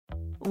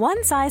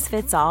One size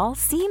fits all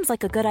seems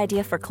like a good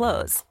idea for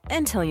clothes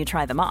until you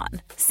try them on.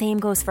 Same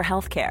goes for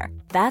healthcare.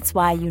 That's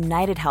why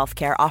United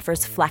Healthcare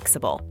offers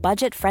flexible,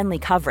 budget-friendly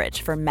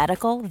coverage for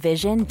medical,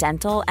 vision,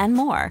 dental, and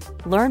more.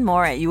 Learn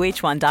more at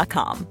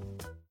uh1.com.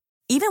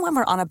 Even when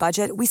we're on a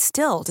budget, we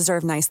still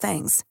deserve nice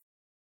things.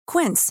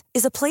 Quince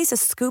is a place to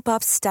scoop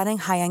up stunning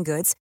high-end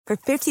goods for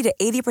 50 to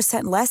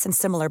 80% less than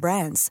similar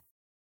brands.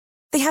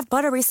 They have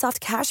buttery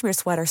soft cashmere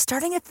sweaters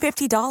starting at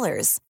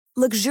 $50,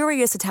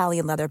 luxurious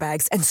Italian leather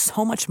bags, and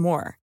so much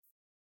more.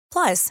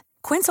 Plus,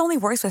 Quince only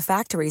works with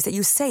factories that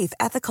use safe,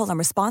 ethical, and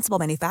responsible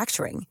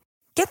manufacturing.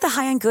 Get the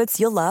high-end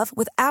goods you'll love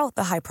without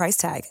the high price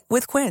tag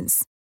with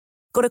Quince.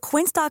 Go to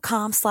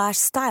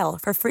quince.com/style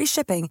for free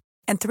shipping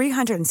and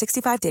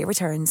 365-day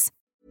returns.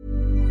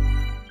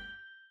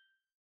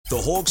 The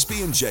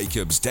Hawksby and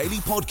Jacobs Daily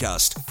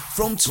Podcast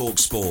from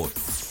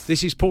TalkSport.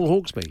 This is Paul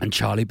Hawksby. And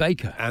Charlie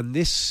Baker. And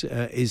this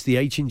is the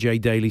H&J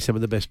Daily, some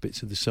of the best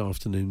bits of this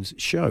afternoon's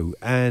show.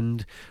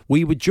 And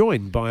we were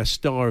joined by a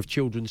star of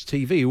children's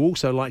TV who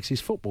also likes his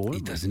football.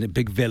 He doesn't, a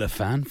big Villa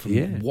fan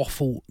from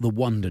Waffle the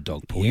Wonder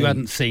Dog, Paul. Yeah. You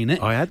hadn't seen it.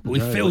 I hadn't.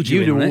 We filled you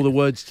in knew on all it. the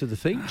words to the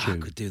theme I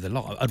tune. could do the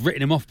lot. I'd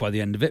written him off by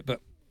the end of it,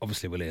 but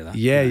obviously we'll hear that.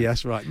 Yeah,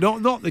 that's right.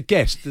 Not the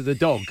guest, the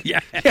dog.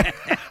 Yeah.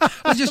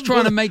 I was just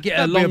trying to make it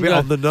a That'd be a bit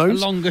on the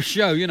nose. longer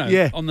show, you know,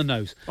 Yeah. on the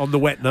nose. On the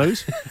wet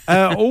nose.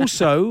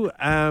 Also,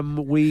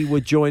 we were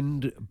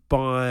joined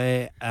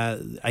by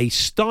a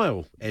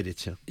style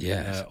editor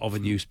of a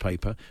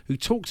newspaper who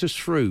talks us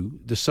through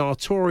the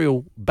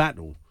sartorial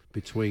battle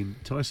between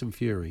Tyson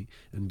Fury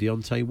and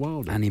Deontay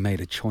Wilder. And he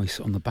made a choice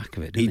on the back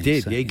of it, He didn't he?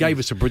 did. So, He gave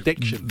us a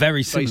prediction. Very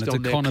based similar to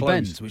on their Conor clothes.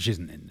 Benz, which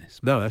isn't in this.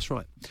 No, that's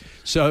right.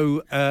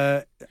 So,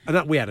 and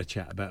that we had a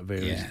chat about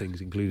various things,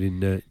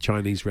 including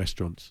Chinese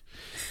restaurants.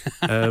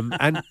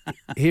 And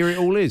here it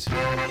all is.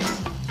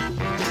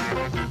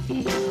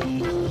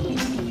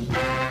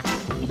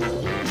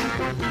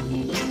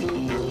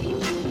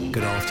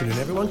 Good afternoon,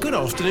 everyone. Good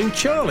afternoon,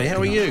 Charlie. How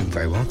are you?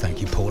 Very well,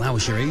 thank you, Paul. How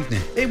was your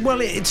evening?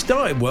 It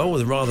started well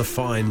with a rather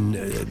fine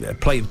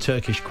plate of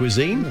Turkish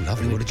cuisine. Oh,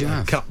 lovely. What did you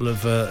have? A couple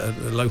of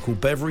local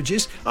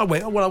beverages. I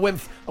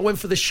went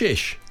for the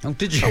shish. Oh,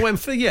 did you? I went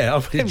for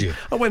Did you?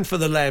 I went for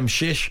the lamb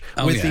shish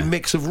with the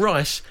mix of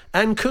rice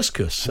and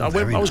couscous. Oh, I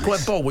was nice.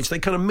 quite bold, which they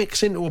kind of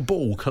mix into a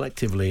ball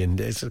collectively, and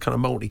it's a kind of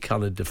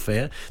multicoloured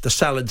affair. The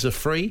salads are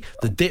free.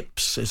 The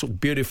dips, it's all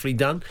beautifully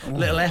done.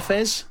 Little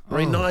Efes,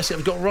 very nice.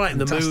 It got right in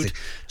the mood. Fantastic.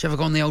 Did you ever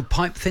go on the old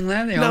pipe thing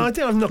there? No,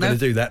 I'm not going to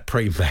do that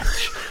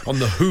pre-match on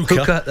the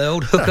hookah. The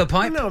old hookah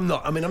pipe? No, I'm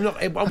not. I mean, I'm not.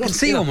 I can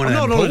see you on one I'm of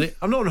not them, on Paul. holiday.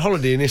 I'm not on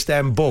holiday in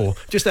Istanbul,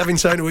 just having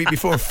something to eat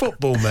before a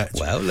football match.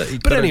 Well, look,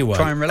 you've but got to anyway,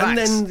 try and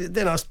relax.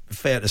 then it's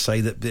fair to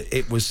say that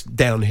it was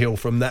downhill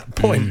from that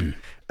point.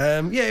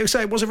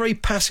 It was a very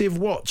passive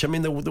watch. I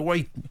mean, the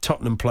way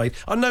Tottenham played.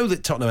 I know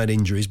that Tottenham had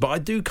injuries, but I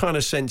do kind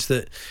of sense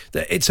that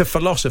it's a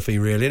philosophy,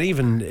 really. And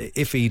even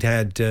if he'd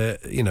had,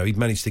 he'd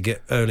managed to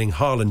get Erling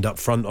Haaland up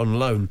front on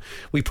loan,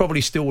 we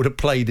probably still would have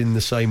played in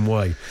the same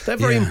way. They're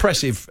very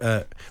impressive,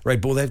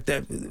 Red Bull.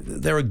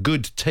 They're a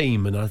good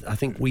team, and I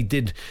think we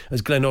did,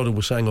 as Glenn Oddle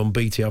was saying on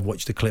BT. I've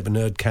watched the clip and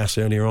heard Cass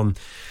earlier on.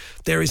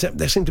 There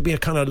seemed to be a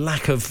kind of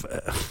lack of.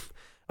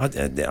 I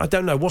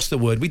don't know what's the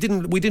word. We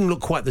didn't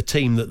look quite the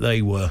team that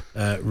they were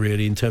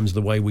really in terms of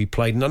the way we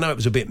played, and I know it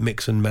was a bit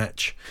mix and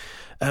match.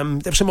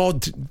 There were some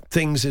odd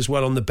things as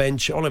well on the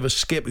bench. Oliver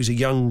Skipp, who's a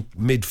young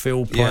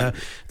midfield player.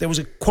 There was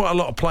quite a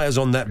lot of players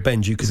on that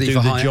bench who could do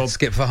the job.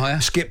 Skip for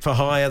hire? Skip for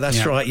hire,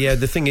 that's right, yeah.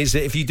 The thing is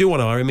that if you do want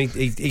to hire him,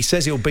 he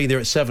says he'll be there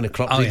at 7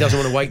 o'clock because he doesn't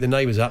want to wake the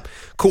neighbours up.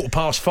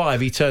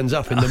 5:15, he turns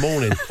up in the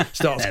morning,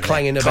 starts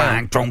clanging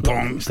about.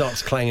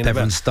 Starts clanging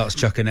Everyone about. starts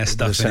chucking their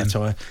stuff in.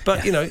 Satire. But,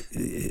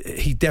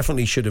 he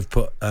definitely should have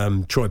put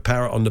Troy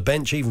Parrott on the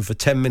bench, even for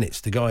 10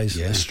 minutes. The guy's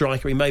a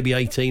striker. He may be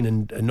 18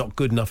 and not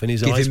good enough in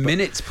his eyes. Give him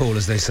minutes, Paul,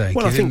 as they say.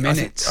 Well, Give him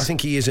minutes. I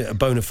think he is a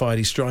bona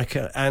fide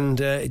striker, and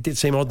it did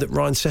seem odd that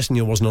Ryan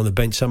Sessegnon wasn't on the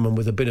bench, someone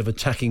with a bit of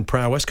attacking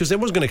prowess, because there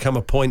was going to come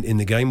a point in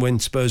the game when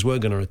Spurs were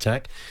going to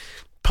attack,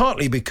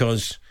 partly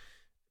because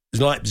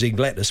Leipzig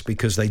let us,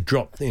 because they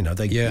dropped,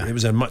 it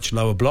was a much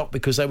lower block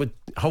because they were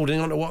holding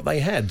on to what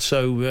they had.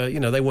 So,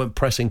 they weren't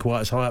pressing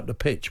quite as high up the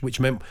pitch, which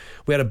meant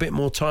we had a bit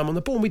more time on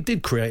the ball, and we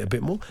did create a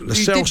bit more. Lo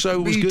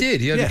Celso was good.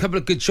 You had a couple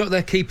of good shots.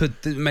 Their keeper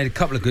made a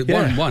couple of good,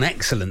 one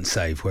excellent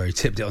save where he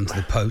tipped it onto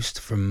the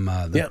post from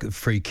the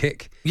free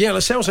kick. Yeah, Lo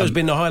Celso's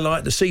been the highlight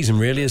of the season,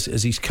 really,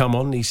 as he's come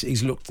on.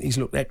 He's looked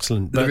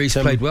excellent.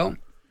 Lloris played well.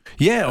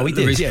 Yeah, he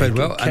did. Lloris played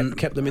well and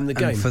kept them in the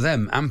game. And for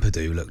them,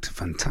 Ampadu looked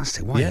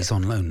fantastic. Why he's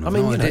on loan?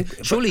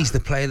 Surely he's the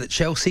player that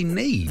Chelsea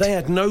need. They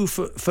had no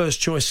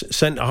first choice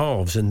centre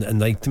halves,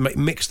 and they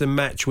mixed and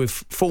match with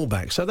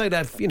fullbacks. So they'd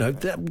have,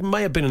 that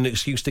may have been an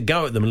excuse to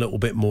go at them a little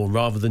bit more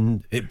rather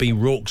than it be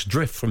Rourke's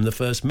drift from the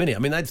first minute. I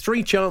mean, they had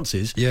 3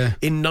 chances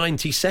in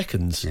 90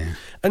 seconds,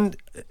 and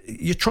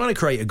you're trying to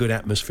create a good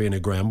atmosphere in a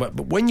ground,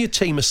 but when your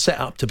team are set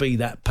up to be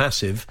that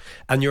passive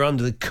and you're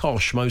under the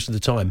cosh most of the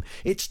time,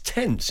 it's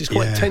tense. It's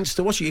quite tense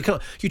to watch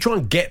it. You try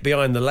and get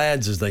behind the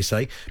lads, as they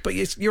say, but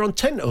you're on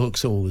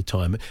tenterhooks all the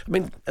time. I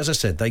mean, as I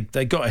said,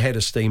 they got ahead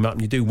of steam up,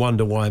 and you do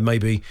wonder why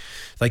maybe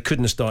they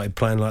couldn't have started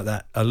playing like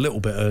that a little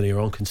bit earlier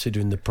on,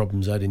 considering the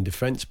problems they had in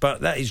defence.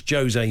 But that is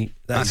Jose.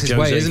 That's his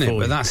way, isn't it?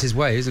 But that's his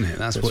way, isn't it?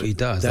 That's what he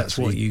does. That's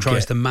what he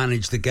tries to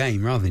manage the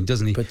game, rather than,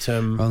 doesn't he? But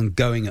rather than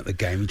going at the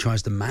game, he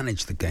tries to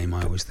manage the game,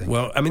 I always think.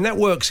 Well, I mean, that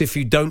works if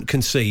you don't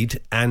concede,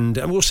 and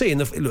we'll see.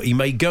 Look, he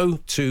may go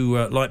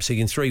to Leipzig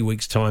in 3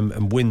 weeks' time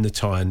and win the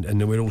tie, and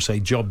then we'll all say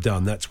job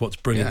done. That's what's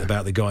brilliant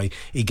about the guy.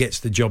 He gets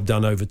the job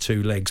done over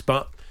 2 legs.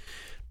 But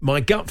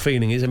my gut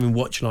feeling is, having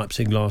watched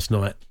Leipzig last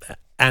night,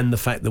 and the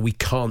fact that we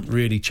can't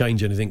really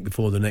change anything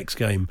before the next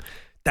game,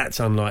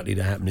 that's unlikely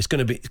to happen. It's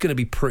going to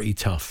be pretty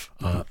tough.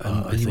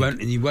 You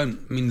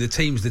won't. I mean, the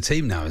team's the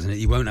team now, isn't it?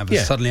 You won't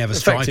suddenly have a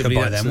striker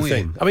by then, will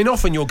you? I mean,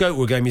 often you'll go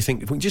to a game, you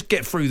think, if we can just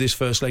get through this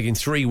first leg in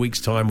 3 weeks'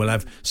 time, we'll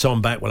have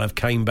Son back, we'll have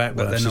Kane back.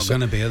 But they're not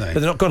going to be, are they?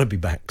 But they're not going to be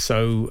back.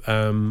 So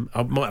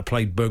I might have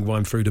played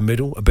Bergwijn through the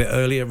middle a bit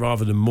earlier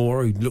rather than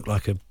Moura, who looked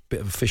like a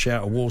bit of a fish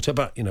out of water.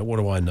 But what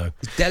do I know?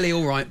 Is Dele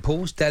all right,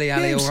 Paul? Is Dele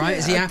Alli all right?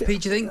 Is he happy?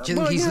 Do you think?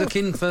 He's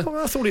looking for?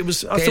 I thought it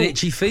was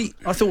itchy feet.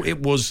 I thought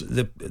it was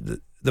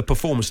the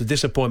performance, the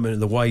disappointment,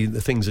 and the way the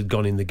things had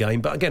gone in the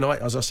game. But again,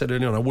 as I said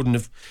earlier on, I wouldn't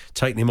have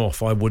taken him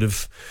off. I would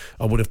have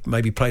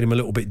maybe played him a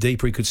little bit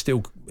deeper. He could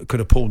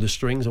have pulled the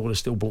strings. I would have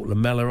still brought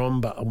Lamella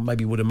on, but I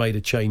maybe would have made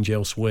a change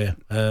elsewhere.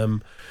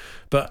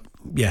 But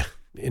yeah,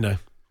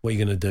 what are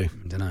you going to do?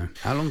 I don't know.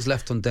 How long's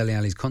left on Dele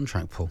Alli's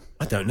contract, Paul?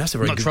 I don't know. That's a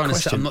very good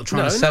question. I'm not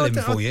trying to sell him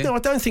for you. No, I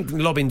don't think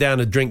lobbing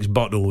down a drinks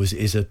bottle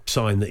is a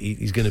sign that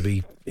he's going to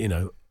be,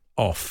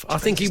 off. I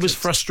think he was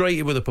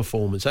frustrated with the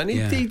performance, and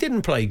he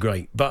didn't play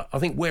great. But I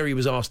think where he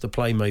was asked to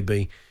play,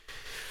 maybe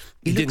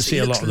he didn't see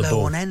a lot of the ball. He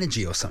looks low on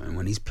energy or something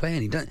when he's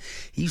playing.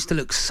 He used to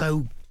look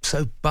so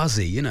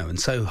buzzy, and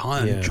so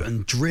high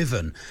and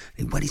driven.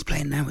 When he's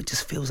playing now, it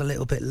just feels a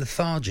little bit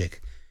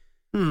lethargic.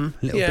 A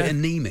little bit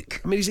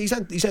anemic. I mean,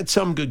 he's had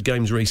some good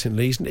games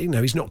recently.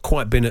 He's not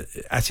quite been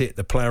at it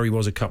the player he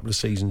was a couple of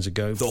seasons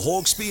ago. The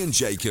Hawksbee and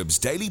Jacobs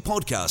Daily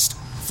Podcast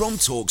from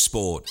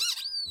TalkSport.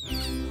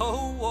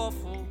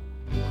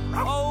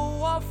 Oh,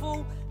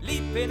 waffle,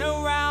 leaping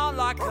around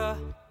like a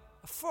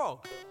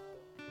frog.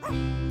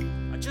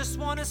 I just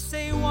want to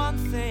say one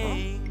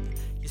thing.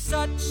 You're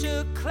such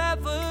a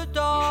clever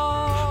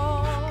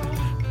dog.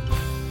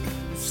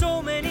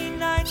 So many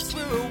nights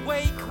we're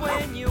awake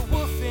when you're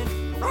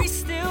woofing. We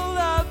still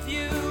love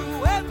you,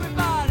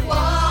 everybody.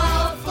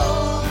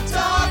 Waffle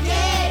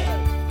doggy.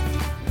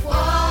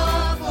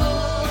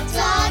 Waffle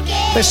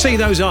doggy. Let's see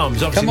those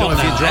arms. Obviously, come on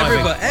not now, if you're driving.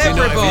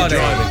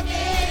 everybody.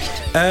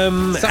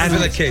 And for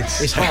the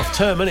kids. It's half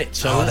term, isn't it?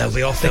 So they'll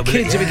be off. The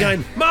kids will be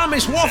going, Mum,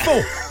 it's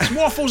Waffle. It's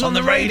Waffle's on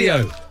the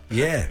radio.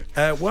 Yeah.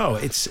 Well,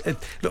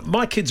 look,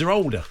 my kids are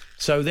older,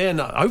 so they're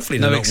not. Hopefully,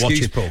 they're not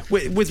watching. Paul.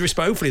 With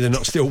respect, hopefully, they're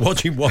not still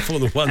watching Waffle,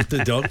 the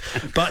Wonder Dog.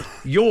 But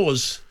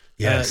yours.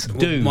 Yes,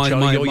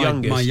 Charlie, your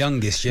youngest. My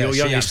youngest, your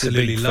youngest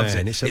absolutely loves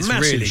it. It's a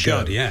massive really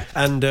show. Good, yeah.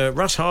 And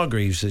Russ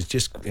Hargreaves has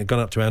just gone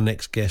up to our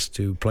next guest,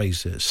 who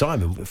plays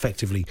Simon,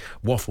 effectively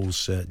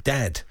Waffle's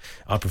dad.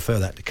 I prefer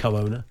that to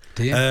co-owner.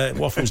 Do you?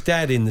 Waffle's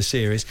dad in the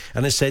series,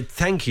 and has said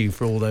thank you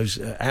for all those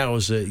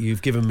hours that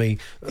you've given me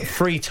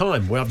free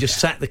time, where I've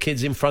just sat the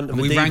kids in front of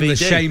a DVD. We rang the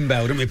shame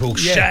bell, didn't we, Paul?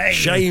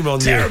 Shame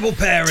on Terrible you.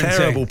 Parenting.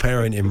 Terrible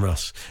parenting,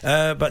 Russ.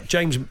 But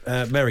James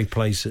Merry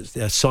plays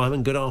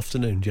Simon. Good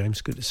afternoon,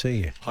 James. Good to see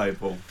you. Hi,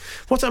 Paul.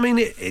 What I mean,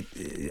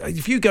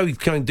 if you go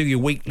kind of do your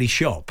weekly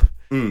shop,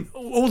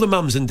 all the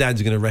mums and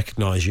dads are going to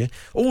recognise you.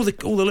 All the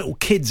little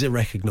kids are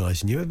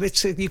recognising you.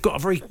 You've got a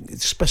very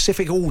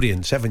specific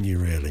audience, haven't you?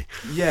 Really?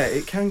 Yeah,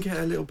 it can get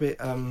a little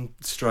bit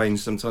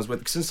strange sometimes.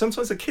 Because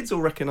sometimes the kids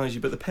will recognise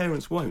you, but the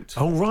parents won't.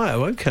 Oh right,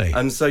 okay.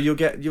 And so you'll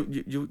get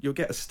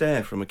a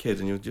stare from a kid,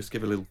 and you'll just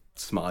give a little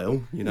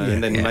smile,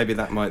 and then maybe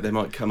they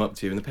might come up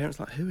to you, and the parents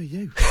are like, "Who are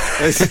you?"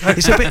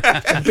 It's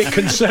a bit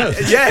concerned.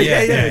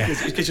 Yeah.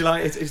 Because you're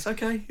like, it's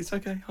okay,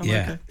 I'm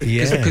okay.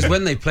 Because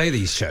when they play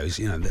these shows,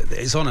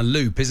 it's on a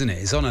loop, isn't it?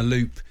 It's on a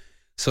loop,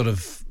 sort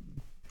of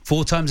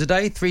 4 times a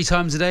day, 3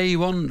 times a day.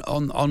 You on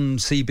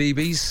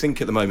CBeebies? I think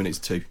at the moment it's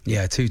 2.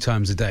 Yeah, 2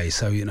 times a day.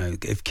 So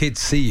if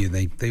kids see you,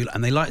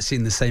 they like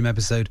seeing the same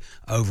episode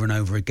over and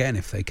over again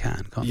if they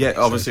can. Can't they?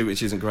 Obviously,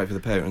 which isn't great for the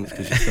parents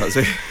because you start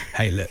to.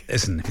 Hey, look,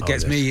 listen.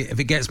 If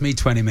it gets me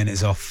 20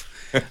 minutes off.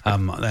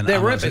 Then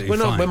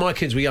when my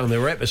kids were young,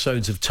 there were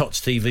episodes of Tots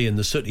TV and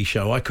the Sooty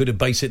Show. I could have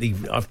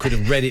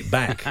read it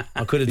back.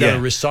 I could have done a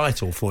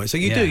recital for it. So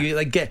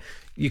they're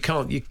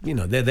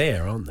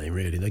there, aren't they?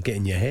 Really, they get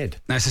in your head.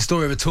 Now it's a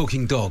story of a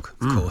talking dog,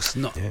 of course.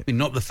 Not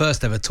the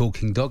first ever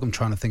talking dog. I'm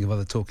trying to think of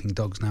other talking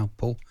dogs now,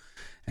 Paul.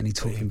 Any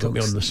talking dogs? Put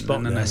me on the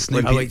spot. No.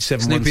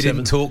 Snoopy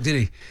didn't talk, did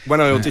he?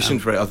 When I auditioned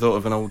for it, I thought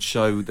of an old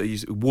show that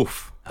used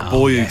Woof. A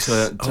boy yes.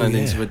 who turned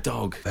into a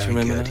dog. Very Do you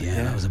remember good, that?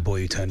 yeah. That was a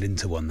boy who turned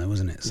into one, though,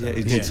 wasn't it? So, Yeah,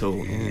 he did talk.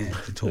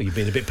 Well, you've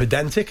been a bit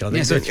pedantic, I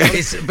think.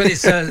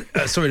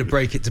 It's sorry to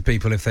break it to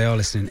people if they are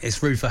listening.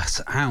 It's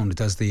Rufus Hound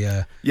does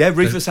the.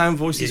 Rufus Hound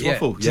voices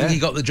Waffle. Do you think he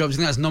got the job? Do you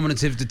think that's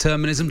nominative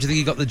determinism? Do you think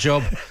he got the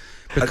job?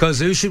 Because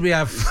who should we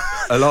have?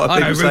 A lot of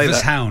people say Rufus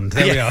that. Hound.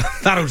 There we are.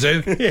 That'll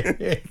do.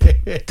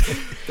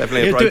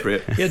 Definitely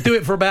appropriate. Yeah, do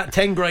it for about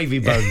 10 gravy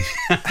bones.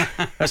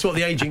 That's what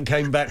the agent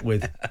came back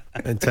with.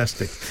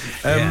 Fantastic.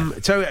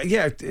 So,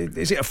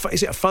 is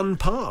it a fun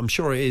part? I'm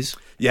sure it is.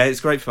 Yeah,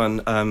 it's great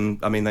fun. I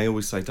mean, they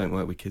always say don't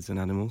work with kids and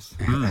animals,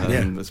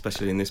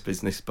 especially in this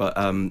business. But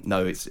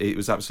no, it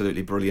was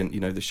absolutely brilliant. You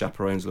know, the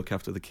chaperones look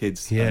after the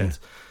kids, and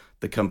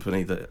the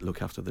company that look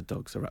after the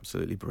dogs are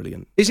absolutely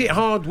brilliant. Is it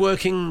hard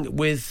working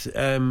with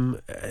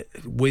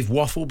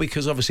Waffle?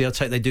 Because obviously, I'd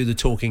take they do the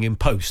talking in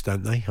post,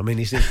 don't they? I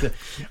mean,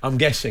 I'm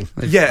guessing.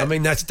 Yeah. I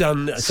mean, that's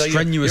done. So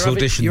Strenuous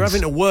auditions. You're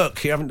having to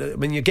work. You're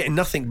getting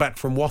nothing back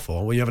from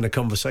Waffle when you're having a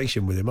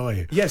conversation with him, are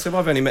you? Yeah, so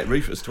I've only met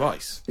Rufus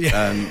twice.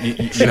 Yeah.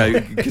 You know,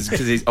 because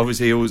he's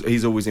obviously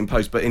he's always in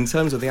post. But in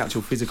terms of the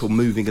actual physical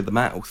moving of the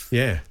mouth,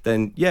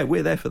 then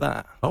we're there for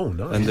that. Oh,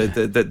 nice. And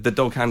the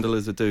dog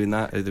handlers are doing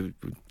that. They're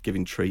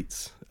giving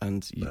treats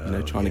and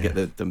trying to get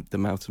the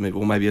mouth to move,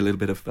 or maybe a little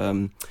bit of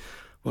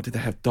what did they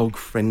have? Dog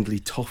friendly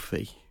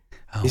toffee.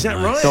 Oh, is that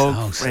nice. right?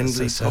 Dog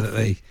friendly so that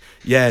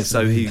toffee.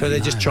 So they're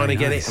just trying to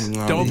get it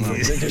dog.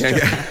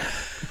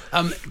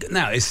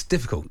 Now it's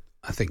difficult,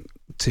 I think,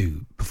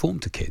 to perform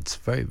to kids.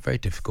 Very, very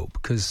difficult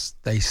because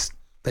they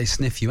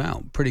sniff you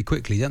out pretty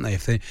quickly, don't they?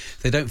 If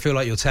they don't feel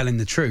like you're telling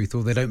the truth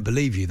or they don't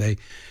believe you, they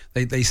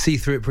see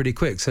through it pretty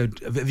quick. So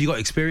have you got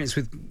experience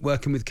with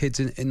working with kids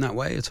in that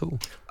way at all?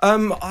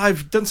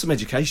 I've done some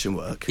education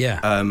work.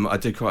 Yeah. I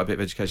did quite a bit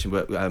of education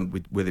work,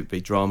 whether it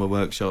be drama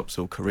workshops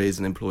or careers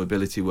and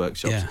employability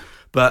workshops. Yeah.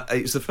 But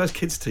it's the first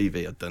kids'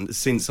 TV I've done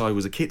since I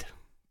was a kid.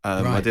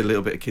 Right. I did a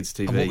little bit of kids'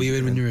 TV. And what were you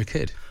in when you were a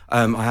kid?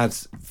 I had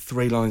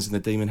 3 lines in The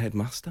Demon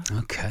Headmaster.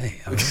 Okay,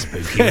 that was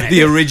spooky.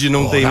 The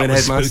original Demon that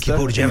was Headmaster. Spooky,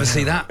 Paul. Did you ever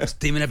see that?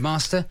 Demon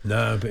Headmaster?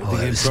 No, but it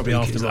was probably spooky.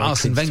 after It was my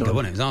Arsene kids' Wenger, time.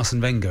 wasn't it? It was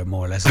Arsene Wenger,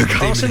 more or less. Arsene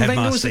Demon Wenger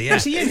Headmaster,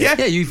 was he in?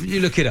 Yeah. You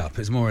look it up.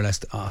 It's more or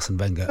less Arsene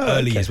Wenger.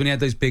 Early years when he had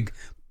those big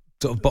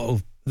sort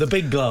of the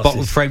big glasses,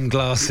 bottle frame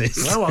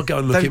glasses. Oh, I'll go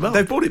and look him up.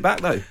 They've brought it back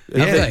though.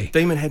 They?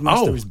 Demon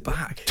Headmaster is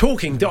back.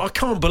 Talking. I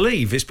can't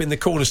believe it's been the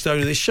cornerstone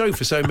of this show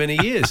for so many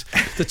years.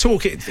 The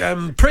talking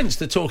Prince,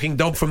 the talking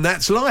dog from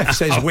That's Life,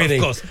 says Winnie.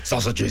 Of course,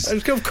 sausages.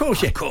 Of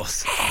course, yeah. Of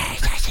course.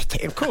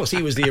 Of course,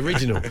 he was the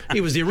original. He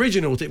was the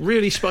original that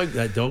really spoke,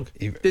 that dog.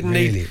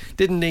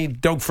 Didn't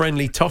need dog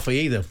friendly toffee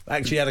either.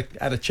 Actually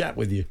had a chat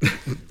with you.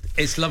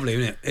 It's lovely,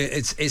 isn't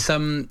it? It's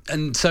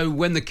and so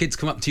when the kids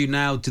come up to you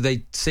now, do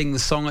they sing the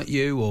song at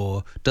you,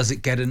 or does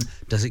it get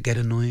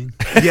annoying?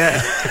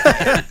 Yeah,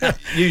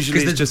 usually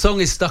because the song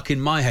is stuck in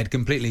my head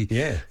completely.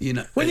 Yeah, you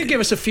know. Will you give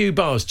us a few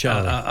bars,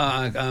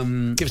 Charlie?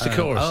 Give us the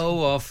chorus. Oh,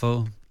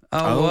 awful.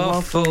 Oh,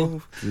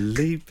 waffle,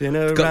 leaping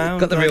around.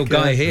 Got the real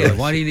guy here.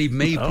 Why do you need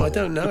me, Paul? I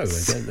don't know.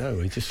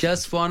 We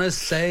just want to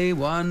say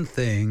one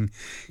thing.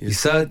 You're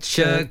such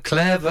a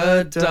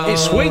clever dog. It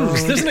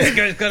swings, doesn't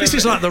it? This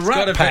is like the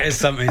Rat Pack. It's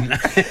something.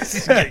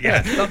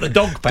 Yeah, not the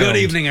dog pound. Good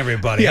evening,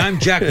 everybody. I'm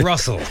Jack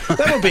Russell.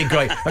 That would be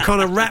great. A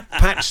kind of Rat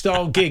Pack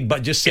style gig,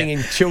 but just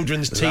singing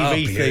children's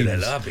TV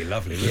themes.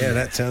 Lovely. Yeah,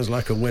 that sounds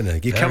like a winner.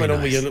 You're coming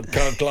on with your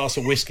glass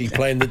of whiskey,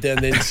 playing the den,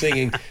 then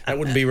singing. That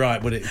wouldn't be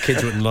right, would it?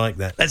 Kids wouldn't like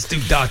that. Let's do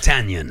D'Artagnan.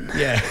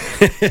 Yeah.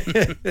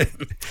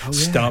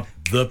 Stop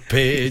the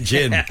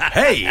pigeon.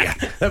 Hey,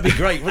 that'd be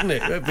great, wouldn't it?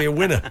 That'd be a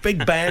winner.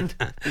 Big band.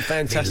 Be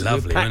fantastic. Be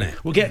lovely, wouldn't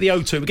it? We'll get the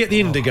O2. We'll get the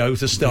Indigo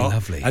to start.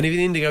 Lovely. And if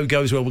the Indigo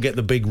goes well, we'll get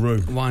the big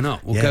room. Why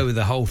not? We'll go with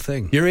the whole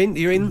thing. You're in,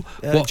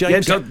 What?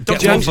 James? Yeah,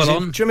 Get James, Waffle do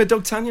on. you remember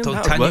Dogtanion?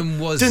 Dogtanion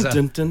was...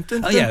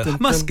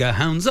 Musker,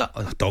 hounds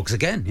up. Dogs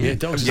again. Yeah,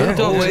 dogs. Yeah,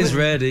 Yeah, always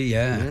ready,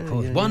 yeah.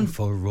 One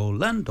for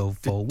Orlando,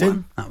 for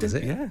one. That was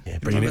it. Yeah.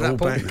 Bringing it all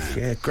back.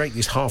 Yeah, great.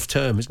 This half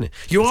term, isn't it?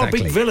 You are a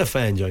big Villa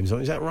fan, James,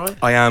 is that right?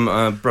 I am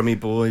a Brummie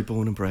boy,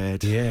 born and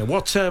bred. Yeah.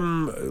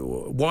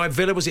 Why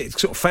Villa? Was it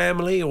sort of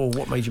family, or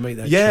what made you make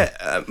that choice?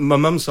 Yeah, my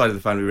mum's side of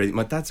the family, really.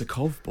 My dad's a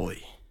Cov boy.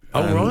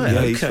 Oh, right.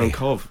 Yeah, he's okay. from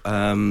Cov.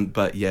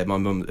 But yeah, my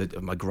mum,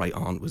 my great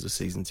aunt was a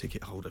season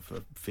ticket holder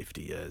for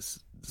 50 years,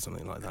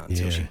 something like that,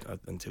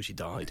 until she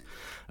died.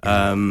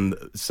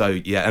 So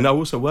yeah, and I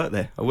also worked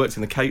there. I worked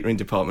in the catering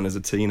department as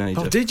a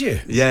teenager. Oh, did you?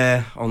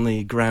 Yeah, on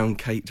the ground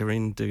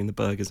catering, doing the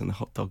burgers and the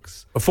hot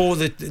dogs.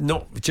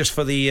 Not just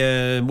for the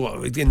in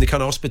the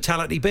kind of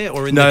hospitality bit,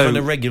 or in the kind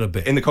of regular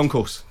bit? In the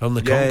concourse. On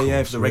the concourse,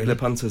 yeah, for the regular really?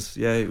 punters.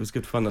 Yeah, it was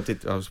good fun. I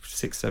was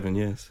 6-7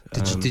 years.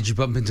 Did you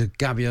bump into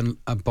Gabby and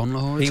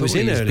Bonlahor? He was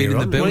in earlier in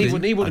the on.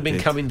 building. He would have been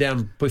coming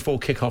down before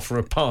kick-off for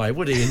a pie,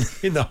 would he?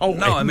 In the whole.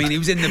 No, I mean he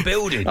was in the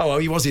building. Oh,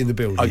 he was in the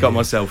building. I got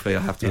my selfie, I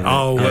have to admit.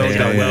 Oh,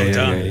 well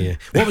done. Yeah.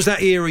 What was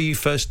that era you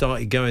first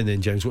started going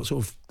then, James? What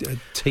sort of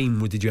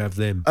team did you have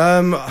then?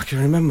 I can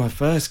remember my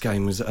first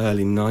game was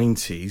early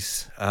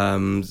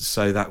 90s.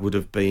 So that would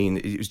have been...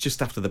 It was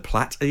just after the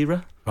Platt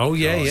era. Oh,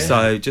 yeah.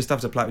 So just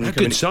after Platinum, a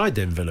good side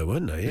then, Villa,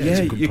 weren't they? Yeah,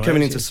 some good you're players,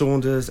 coming into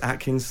Saunders,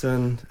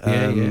 Atkinson,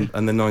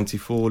 and the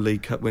 '94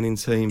 League Cup winning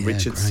team,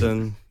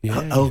 Richardson,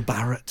 Earl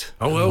Barrett.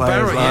 Oh, Earl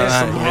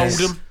Barrett, from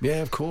Oldham.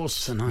 Yeah, of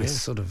course.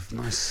 It's a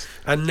nice.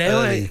 And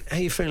now, how are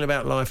you feeling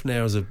about life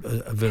now as a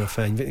Villa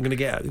fan? You think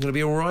you're going to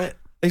be all right?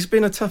 It's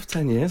been a tough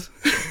 10 years.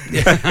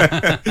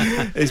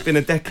 It's been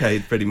a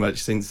decade pretty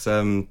much since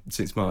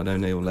Martin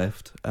O'Neill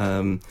left.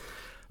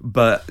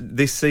 But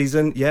this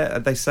season,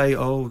 they say,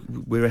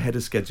 we're ahead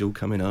of schedule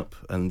coming up,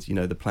 and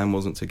the plan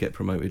wasn't to get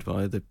promoted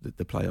via the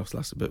playoffs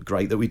last, but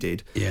great that we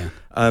did. Yeah.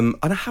 And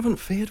I haven't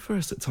feared for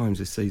us at times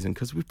this season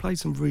because we've played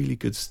some really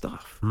good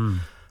stuff.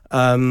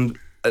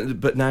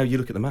 But now you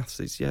look at the maths,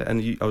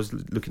 I was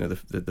looking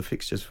at the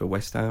fixtures for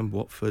West Ham,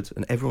 Watford,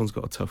 and everyone's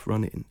got a tough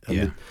run in.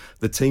 And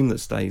the team that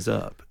stays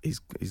up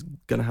is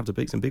going to have to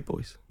beat some big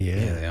boys.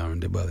 Yeah, they are.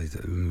 Well,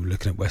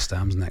 looking at West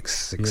Ham's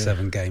next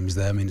 6-7 games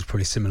there, I mean, it's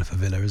pretty similar for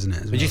Villa, isn't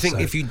it? But do you think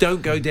if you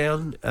don't go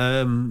down,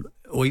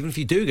 or even if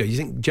you do go, do you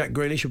think Jack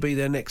Grealish will be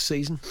there next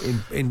season?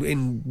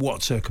 In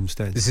what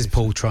circumstances? This is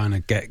Paul trying to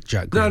get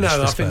Jack Grealish.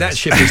 No, I think that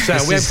ship is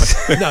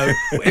sailed.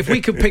 If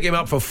we could pick him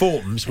up for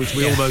Fortums, which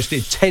we almost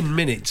did 10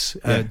 minutes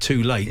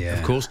too late,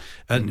 of course,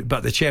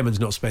 but the chairman's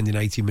not spending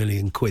 80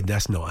 million quid,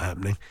 that's not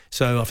happening.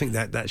 So I think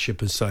that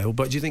ship has sailed.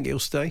 But do you think he'll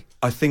stay?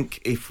 I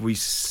think if we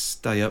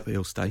stay up,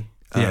 he'll stay.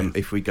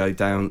 If we go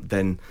down,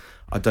 then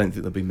I don't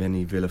think there'll be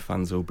many Villa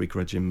fans who'll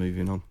begrudge him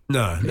moving on.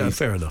 No,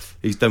 fair enough.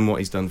 He's done what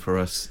he's done for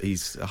us.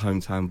 He's a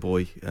hometown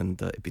boy,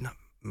 and it'd be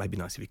maybe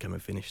nice if he came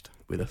and finished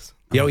with us.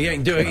 Yeah, he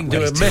can do a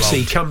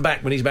Messi come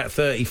back when he's about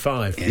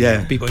 35.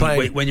 Yeah. Be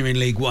playing when you're in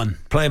League One,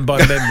 playing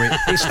by memory.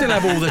 He still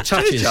have all the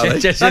touches.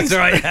 That's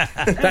right.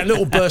 That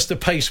little burst of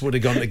pace would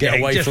have gone to get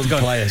away from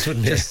players,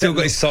 wouldn't it? Still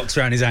got his socks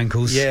around his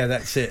ankles. Yeah,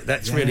 that's it.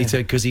 That's really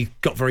because he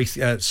got very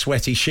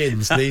sweaty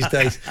shins these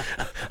days.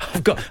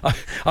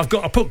 I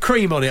put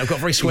cream on it. I've got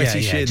very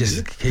sweaty shins.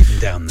 Just keep them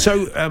down there.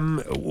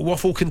 So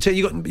Waffle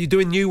continue. You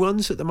doing new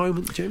ones at the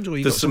moment, James? Or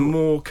there's some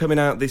more coming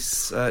out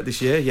this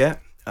year. Yeah.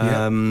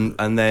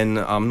 And then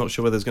I'm not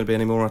sure whether there's going to be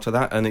any more after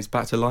that, and it's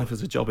back to life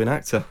as a jobbing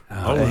actor.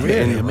 Oh,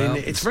 really? I mean,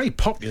 it's very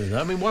popular,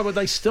 though. I mean, why would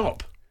they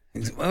stop?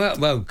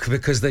 Well,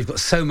 because they've got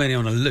so many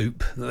on a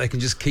loop that they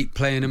can just keep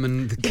playing them,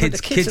 and the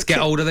kids get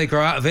older, they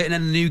grow out of it, and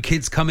then the new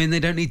kids come in,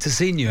 they don't need to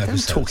see new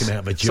episodes. I'm talking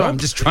out of a job. So I'm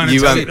just trying to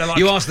tell you.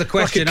 You asked the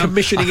question. Like a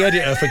commissioning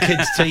editor for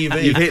kids'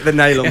 TV. You've hit the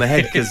nail on the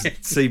head because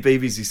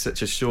CBeebies is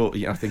such a short.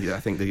 I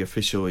think the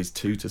official is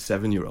 2 to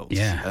 7 year olds.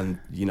 Yeah, and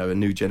a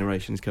new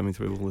generation is coming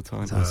through all the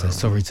time.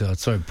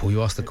 Sorry, Paul.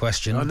 You asked the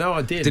question. I know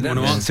I did. Didn't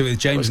want to answer with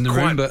James in the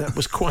room, but that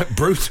was quite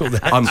brutal.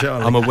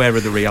 I'm aware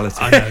of the reality.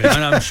 I know,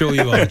 and I'm sure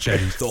you are,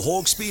 James. The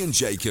Hawksbee and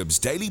Jacobs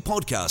Daily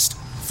Podcast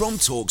from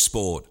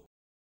TalkSport.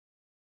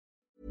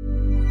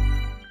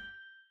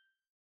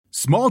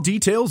 Small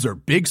details are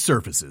big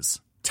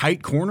surfaces.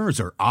 Tight corners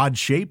are odd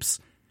shapes.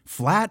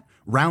 Flat,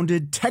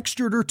 rounded,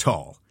 textured, or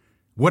tall.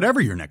 Whatever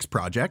your next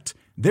project,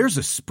 there's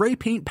a spray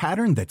paint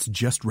pattern that's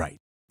just right.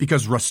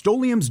 Because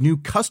Rust-Oleum's new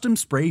Custom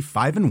Spray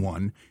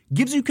 5-in-1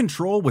 gives you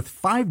control with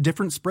 5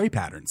 different spray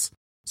patterns.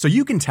 So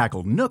you can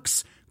tackle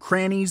nooks,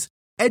 crannies,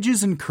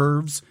 edges, and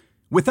curves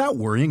without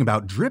worrying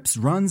about drips,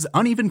 runs,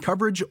 uneven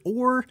coverage,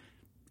 or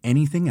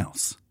anything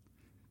else.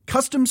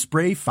 Custom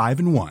Spray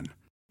 5-in-1.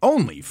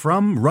 Only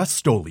from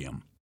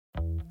Rust-Oleum.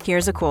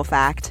 Here's a cool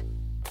fact.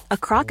 A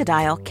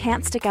crocodile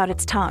can't stick out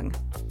its tongue.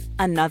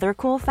 Another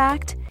cool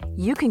fact,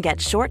 you can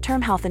get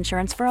short-term health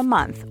insurance for a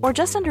month or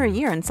just under a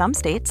year in some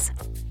states.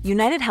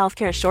 United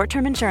Healthcare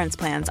short-term insurance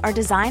plans are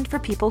designed for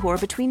people who are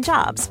between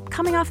jobs,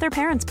 coming off their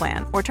parents'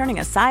 plan, or turning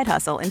a side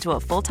hustle into a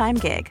full-time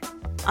gig.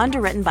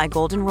 Underwritten by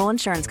Golden Rule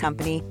Insurance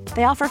Company,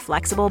 they offer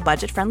flexible,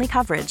 budget-friendly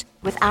coverage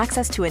with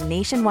access to a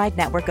nationwide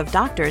network of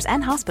doctors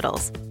and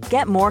hospitals.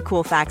 Get more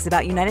cool facts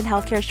about United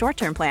Healthcare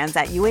short-term plans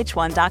at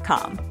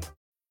uh1.com.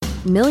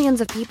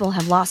 Millions of people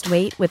have lost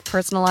weight with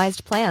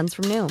personalized plans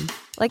from Noom.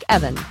 Like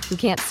Evan, who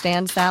can't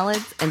stand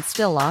salads and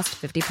still lost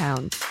 50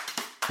 pounds.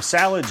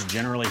 Salads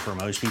generally for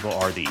most people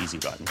are the easy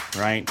button,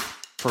 right?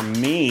 For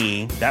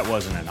me, that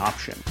wasn't an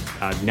option.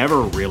 I never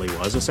really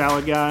was a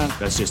salad guy.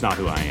 That's just not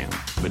who I am.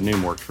 But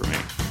Noom worked for me.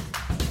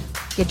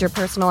 Get your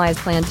personalized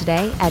plan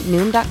today at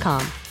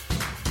Noom.com.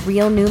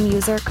 Real Noom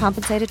user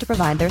compensated to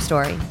provide their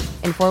story.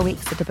 In 4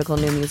 weeks, the typical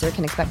Noom user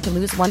can expect to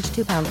lose 1 to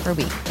 2 pounds per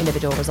week.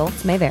 Individual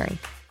results may vary.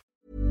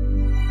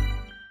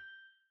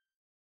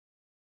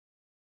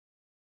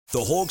 The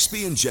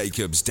Hawksbee and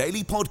Jacobs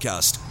Daily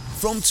Podcast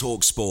from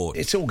TalkSport.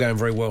 It's all going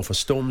very well for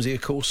Stormzy,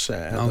 of course,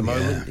 at the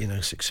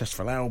moment.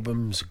 Successful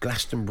albums,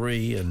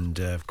 Glastonbury, and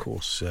of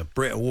course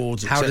Brit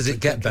Awards. How does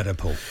it get better,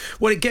 Paul?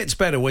 Well, it gets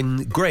better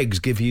when Greggs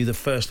give you the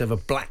first ever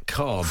black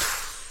card.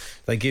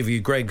 They give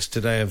you Greggs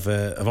today. Have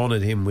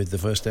honoured him with the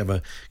first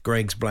ever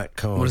Greggs black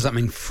card. What does that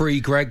mean?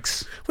 Free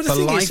Greggs for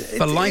life?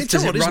 For life?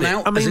 Does it run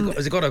out? I mean,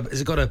 has it got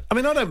a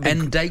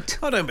end date?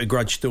 I don't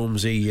begrudge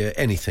Stormzy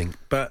anything,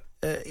 but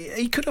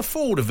he could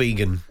afford a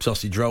vegan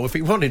sausage roll if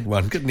he wanted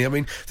one, couldn't he? I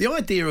mean, the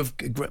idea of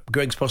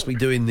Greggs possibly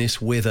doing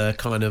this with a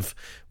kind of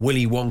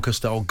Willy Wonka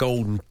style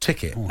golden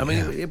ticket. I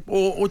mean,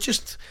 or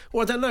just,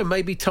 I don't know,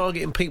 maybe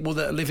targeting people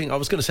that are living. I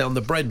was going to say on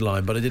the bread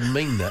line, but I didn't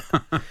mean that.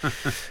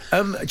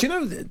 Do you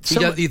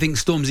know? You think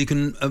Stormzy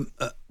can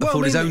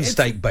afford his own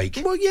steak bake?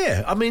 Well,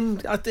 yeah. I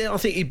mean, I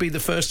think he'd be the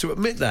first to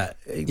admit that.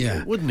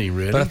 Yeah, wouldn't he?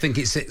 Really? But I think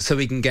it's so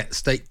he can get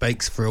steak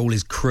bakes for all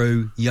his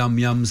crew,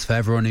 yums for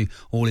everyone,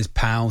 all his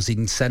pals. He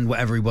can send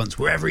whatever he wants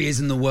wherever he is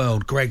in the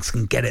world. Greggs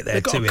can get it there.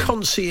 They've got a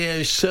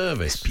concierge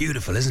service. It's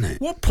beautiful, isn't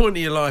it? What point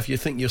in your life you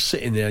think you're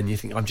sitting there and you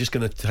think, I'm just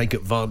going to take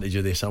advantage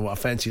of this? I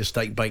fancy a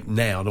steak bake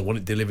now and I want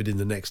it delivered in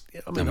the next.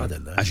 I mean, I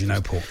don't know. As you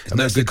know, Paul, it's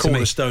that's the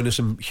cornerstone of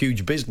some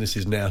huge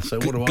businesses now. So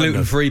what do I know?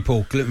 Gluten-free,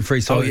 Paul.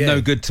 Gluten-free. So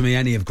no good to me,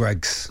 any of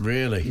Greggs.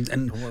 Really?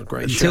 And what a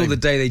great until shame. the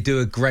day they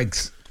do a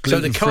Greggs so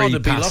the card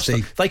would be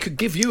pasty, lost. They could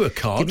give you a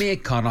card. Give me a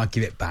card and I'd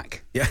give it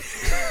back. Yeah.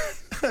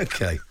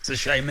 Okay. It's a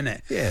shame, isn't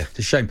it? Yeah. It's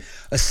a shame.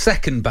 A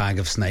second bag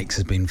of snakes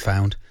has been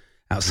found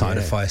outside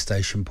a fire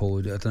station, Paul.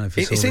 I don't know if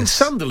you saw It's in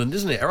Sunderland,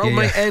 isn't it? Our old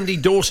mate Andy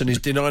Dawson is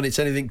denying it's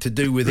anything to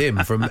do with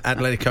him from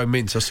Atletico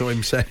Mints. I saw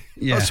him say.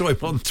 I saw him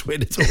on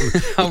Twitter.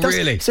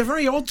 Really? It's a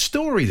very odd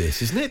story,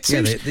 this, isn't it?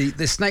 Yeah,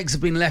 the snakes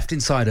have been left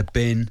inside a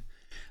bin.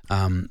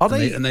 Are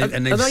they? And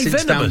they've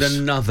since found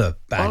another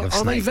bag of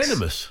snakes. Are they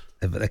venomous?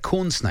 They're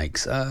corn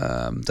snakes.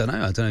 Don't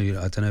know. I don't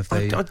know if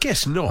they. I'd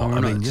guess not. I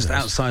mean, just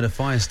outside a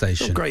fire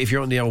station. Not great if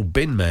you're on the old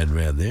bin man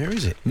round there,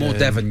 is it? More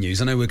Devon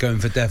news. I know we're going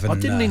for Devon.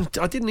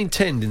 I didn't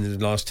intend in the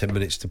last 10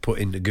 minutes to put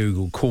into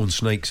Google corn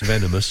snakes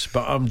venomous,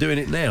 but I'm doing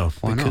it now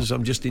because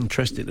I'm just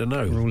interested to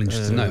know. We're all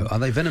interested to know. Are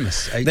they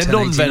venomous? They're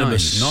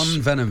non-venomous.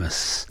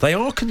 Non-venomous. They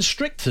are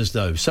constrictors,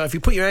 though. So if you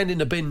put your hand in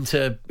the bin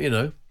to,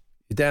 you're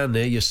down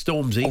there, you're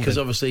Stormzy, because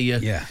obviously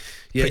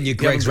putting your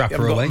Greggs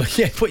wrapper away.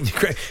 Putting your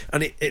Greggs,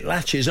 and it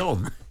latches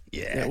on.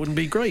 Yeah, that wouldn't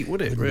be great, would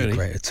it? Wouldn't be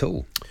great at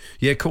all.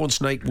 Yeah, corn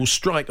snake will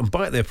strike and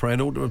bite their prey in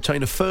order to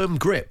obtain a firm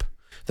grip.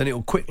 Then it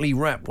will quickly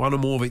wrap one or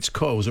more of its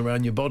coils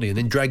around your body and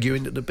then drag you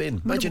into the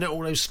bin. Imagine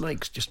all those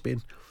snakes just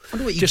being.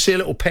 Just see a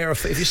little pair of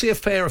feet. If you see a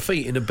pair of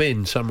feet in a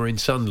bin somewhere in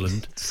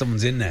Sunderland,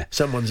 someone's in there.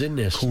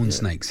 Corn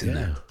snakes in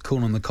there.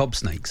 Corn on the cob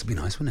snakes would be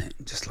nice, wouldn't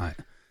it? Just like.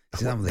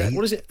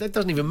 What is it? That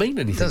doesn't even mean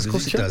anything. Of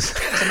course it does.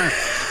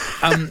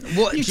 I don't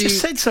know. You just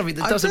said something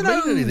that doesn't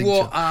mean anything.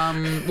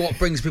 What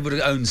brings people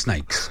to own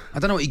snakes? I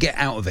don't know what you get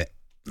out of it.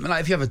 Like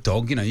if you have a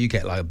dog, you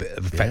get like a bit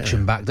of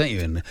affection back, don't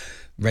you? And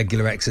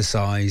regular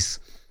exercise.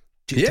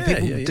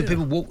 Do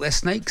people walk their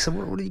snakes?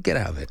 What do you get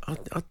out of it?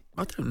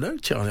 I don't know,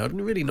 Charlie. I've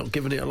really not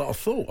given it a lot of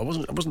thought. I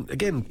wasn't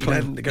again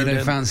planning to go down. You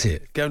don't fancy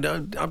it? Go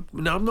down.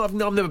 I've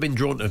never been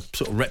drawn to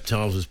sort of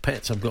reptiles as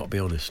pets. I've got to be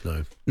honest.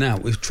 No. Now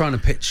we're trying to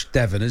pitch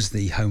Devon as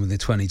the home of the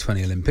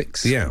 2020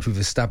 Olympics. Yeah, which we've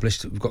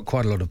established. We've got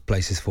quite a lot of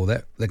places for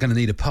that. They're going to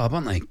need a pub,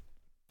 aren't they?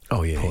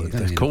 Oh yeah,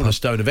 the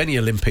cornerstone of any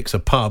Olympics, a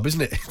pub,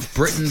 isn't it?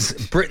 Britain's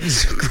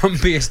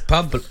grumpiest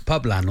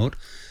pub landlord.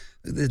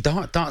 The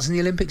darts in the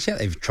Olympics yet?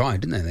 They've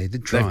tried, didn't they? They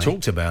did try. They've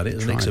talked about it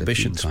as an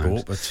exhibition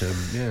sport, but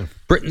yeah.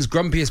 Britain's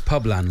grumpiest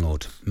pub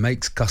landlord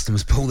makes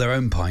customers pull their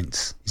own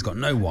pints. He's got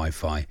no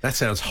Wi-Fi. That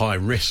sounds high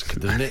risk,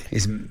 doesn't it?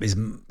 His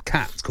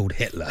cat's called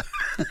Hitler.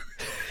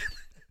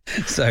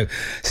 So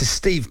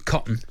Steve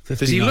Cotton,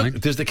 59.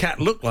 Does the cat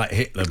look like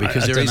Hitler?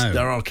 Because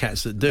there are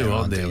cats that do,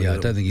 aren't there? Yeah, I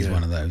don't think he's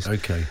one of those.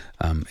 Okay.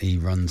 He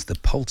runs the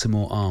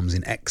Poltimore Arms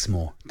in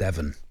Exmoor,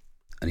 Devon.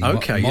 And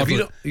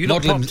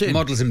he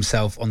models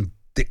himself on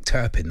Dick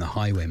Turpin, the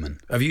highwayman.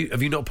 Have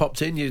you not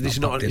popped in? Is this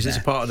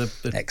a part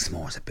of the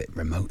Exmoor's a bit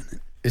remote,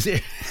 isn't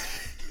it?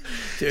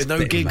 Is it?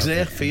 No gigs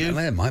there for you? Well,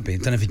 there might be. I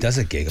don't know if he does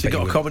a gig. Has he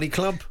got a comedy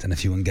club? I don't know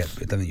if you wouldn't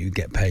I don't think you'd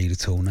get paid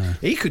at all. No.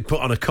 He could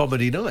put on a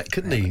comedy night,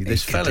 couldn't he?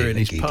 This fella in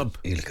his pub.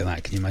 You look at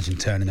that. Can you imagine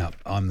turning up?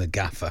 I'm the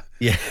gaffer.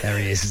 Yeah, there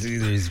he is.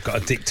 He's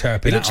got a Dick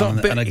Turpin hat on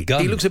and a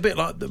gun. He looks a bit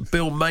like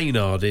Bill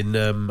Maynard in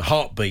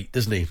Heartbeat,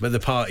 doesn't he? Where the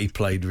party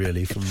played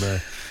really from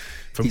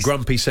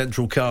Grumpy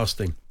Central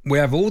Casting. We've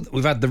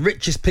had the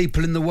richest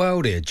people in the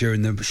world here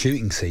during the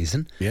shooting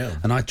season. Yeah,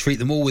 and I treat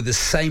them all with the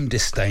same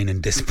disdain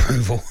and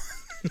disapproval.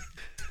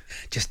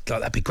 Just like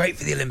that'd be great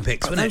for the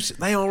Olympics, wouldn't it?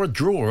 They are a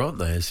draw, aren't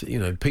they? As,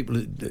 people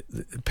that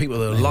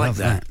are like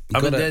that.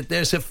 I mean,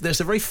 there's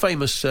a very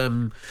famous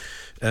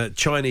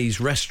Chinese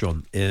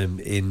restaurant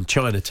in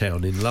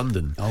Chinatown in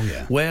London. Oh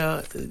yeah,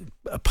 where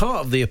a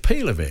part of the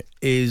appeal of it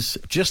is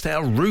just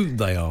how rude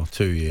they are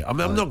to you. I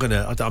mean, I'm not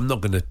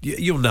gonna.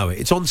 You'll know it.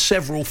 It's on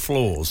several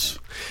floors.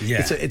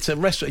 Yeah, it's a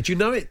restaurant. Do you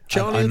know it,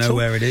 Charlie? I know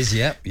where it is.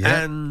 Yep.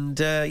 And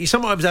you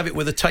sometimes have it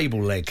with a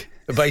table leg.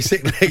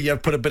 Basically, you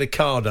put a bit of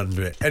card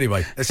under it.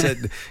 Anyway,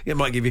 it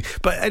might give you.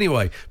 But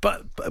anyway,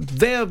 but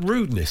their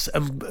rudeness,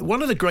 and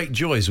one of the great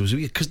joys was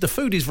because the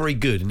food is very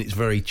good and it's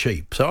very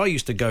cheap. So I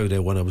used to go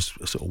there when I was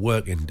sort of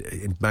working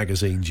in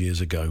magazines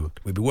years ago.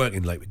 We'd be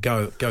working late. We'd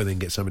go there and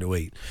get something to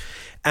eat.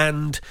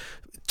 And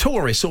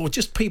tourists or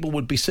just people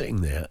would be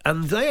sitting there,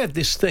 and they had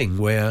this thing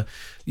where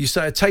you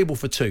say a table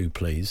for two,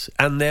 please,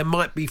 and there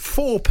might be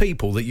 4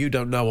 people that you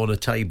don't know on a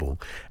table.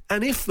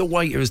 And if the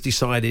waiter has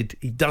decided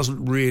he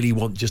doesn't really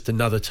want just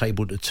another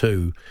table to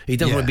 2, he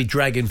doesn't want to be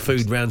dragging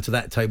food round to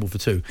that table for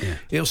 2,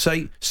 he'll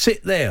say,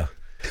 sit there.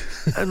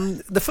 And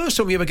the first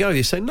time you ever go,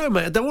 you say, no,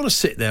 mate, I don't want to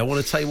sit there. I want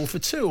a table for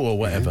 2 or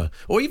whatever.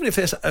 Or even if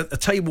there's a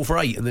table for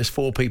 8 and there's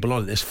 4 people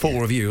on it, there's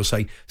 4 of you, you'll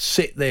say,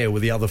 sit there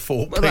with the other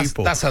 4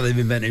 people. That's how they've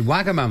invented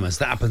Wagamamas.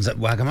 That happens at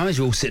Wagamamas.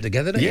 You all sit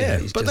together, don't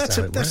you? But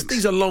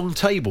these are long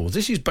tables.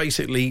 This is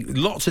basically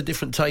lots of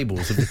different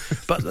tables.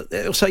 But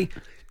it'll say,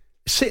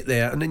 sit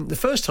there, and then the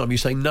first time you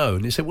say no,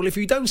 and they say, well, if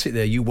you don't sit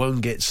there, you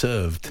won't get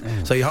served.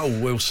 So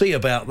we'll see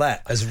about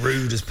that. As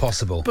rude as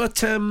possible. But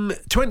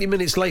 20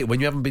 minutes later, when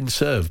you haven't been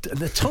served, and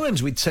the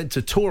times we'd said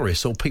to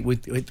tourists or people,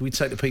 we'd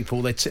say to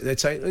people, they'd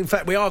say, in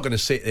fact, we are going to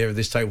sit there at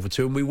this table for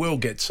 2 and we will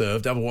get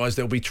served, otherwise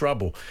there'll be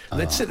trouble.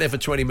 And they'd sit there for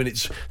 20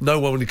 minutes,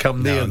 no one would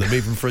come near them,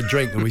 even for a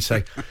drink, and we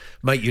say,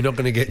 mate, you're not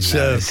going to get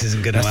served. This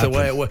isn't going to happen. That's the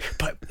way it works.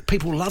 But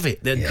people love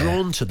it. They're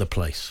drawn to the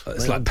place.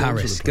 It's like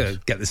Paris.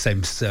 Get the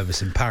same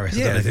service in Paris.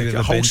 I don't know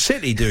a whole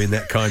city doing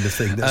that kind of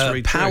thing. That's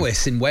very true.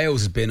 Powys in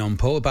Wales has been on,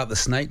 Paul, about the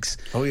snakes.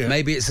 Oh, yeah.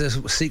 Maybe it's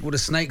a sequel to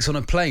Snakes on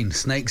a Plane,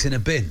 Snakes in a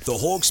Bin. The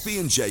Hawksbee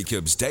and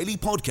Jacobs Daily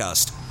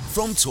Podcast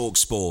from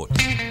TalkSport.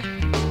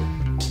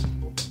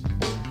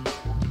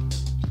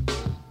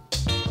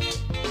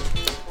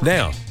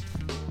 Now,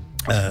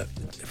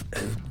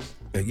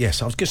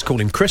 yes, I was just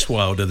calling Chris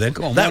Wilder then.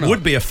 On, that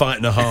would be a fight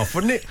and a half,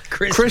 wouldn't it?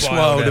 Chris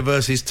Wilder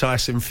versus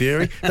Tyson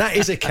Fury. That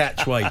is a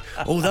catchweight.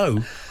 Although,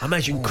 I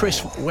imagine Chris,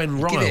 when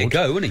riled... Give it a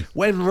go, wouldn't he?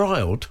 When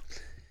riled...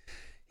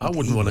 I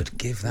wouldn't want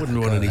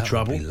any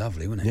trouble. That would be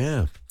lovely, wouldn't it?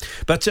 Yeah.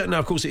 But now,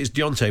 of course, it is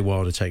Deontay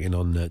Wilder taking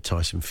on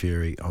Tyson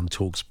Fury on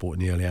TalkSport in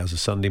the early hours of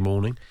Sunday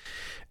morning.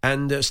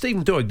 And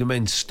Stephen Doig, the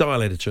men's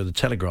style editor of The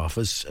Telegraph,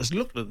 has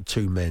looked at the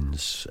two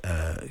men's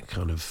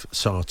kind of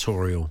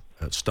sartorial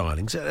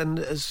stylings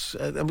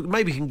and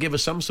maybe can give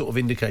us some sort of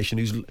indication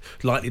who's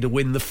likely to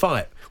win the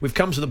fight. We've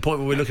come to the point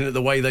where we're looking at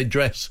the way they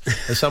dress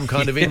as some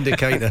kind of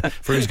indicator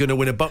for who's going to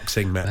win a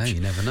boxing match. No,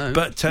 you never know.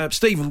 But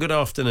Stephen, good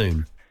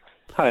afternoon.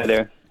 Hi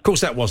there. Of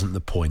course, that wasn't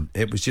the point.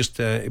 It was just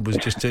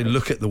to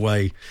look at the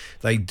way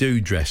they do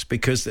dress,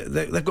 because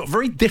they've got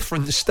very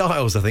different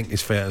styles, I think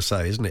it's fair to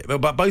say, isn't it?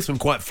 But both of them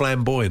quite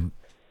flamboyant.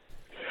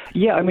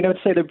 Yeah, I mean, I would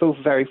say they're both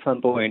very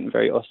flamboyant,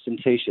 very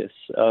ostentatious.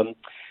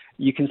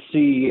 You can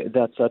see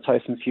that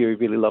Tyson Fury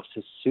really loves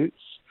his suits,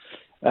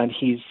 and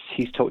he's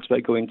talked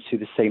about going to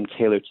the same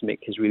tailor to make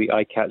his really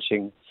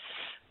eye-catching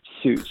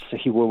suits.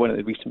 He wore one at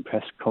the recent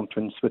press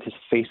conference with his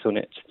face on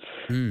it.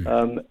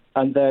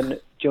 And then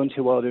Deontay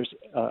Wilder's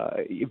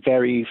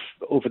very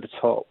over the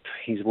top.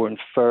 He's worn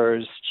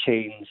furs,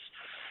 chains,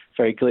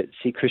 very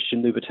glitzy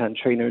Christian Louboutin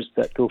trainers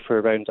that go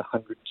for around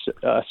 800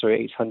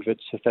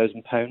 to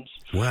 £1,000.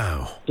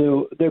 Wow!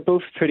 So they're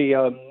both pretty.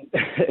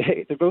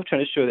 They're both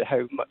trying to show that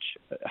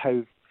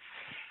how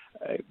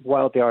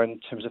wild they are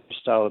in terms of their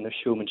style and their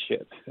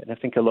showmanship. And I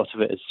think a lot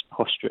of it is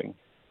posturing.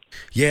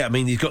 Yeah, I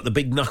mean, he's got the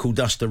big knuckle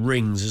duster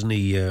rings, isn't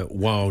he,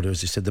 Wilder,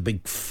 as I said, the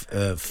big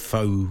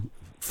faux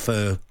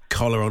fur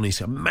collar on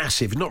his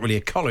massive, not really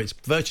a collar, it's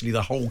virtually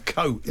the whole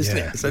coat, isn't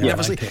it? So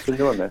never seen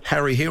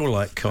Harry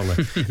Hill-like collar.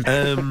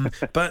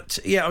 But,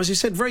 yeah, as you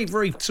said, very,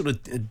 very sort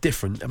of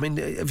different. I mean,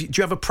 do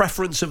you have a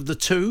preference of the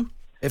two?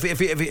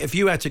 If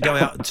you had to go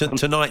out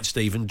tonight,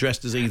 Stephen,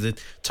 dressed as either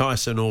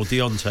Tyson or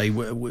Deontay,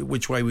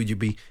 which way would you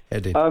be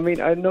heading? I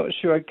mean, I'm not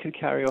sure I could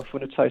carry off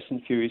one of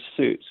Tyson Fury's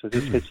suits with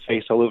his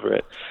face all over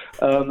it.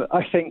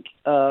 I think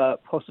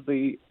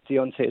possibly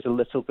Deontay is a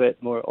little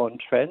bit more on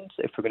trend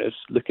if we're going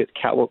to look at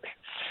catwalk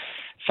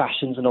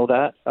fashions and all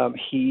that.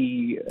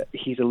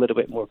 He's a little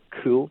bit more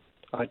cool,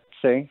 I'd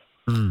say.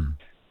 And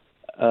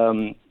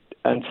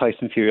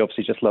Tyson Fury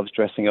obviously just loves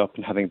dressing up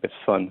and having a bit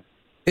of fun.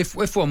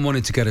 If one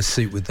wanted to get a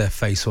suit with their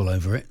face all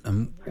over it,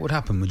 what would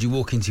happen? Would you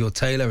walk into your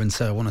tailor and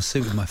say, "I want a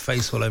suit with my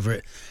face all over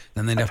it"?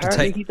 Then they'd have to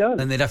take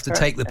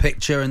the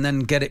picture and then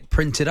get it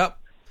printed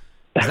up.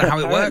 Is that how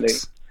it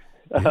works?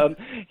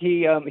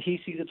 He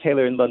sees a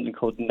tailor in London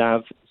called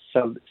Nav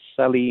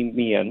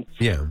Salimian,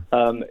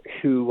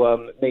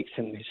 who makes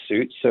him his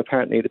suit. So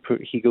apparently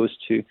he goes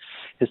to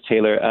his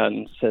tailor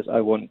and says, "I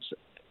want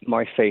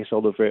my face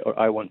all over it," or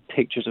 "I want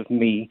pictures of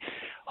me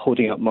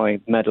holding up my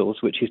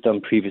medals," which he's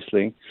done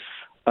previously.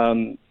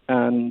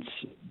 And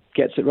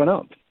gets it run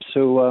up.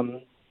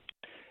 So,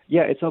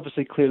 it's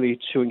obviously clearly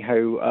showing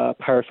how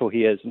powerful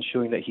he is and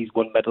showing that he's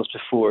won medals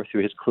before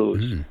through his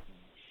clothes.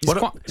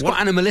 It's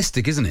quite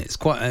animalistic, isn't it? It's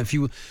quite, if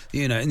you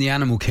know, in the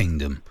animal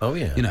kingdom. Oh,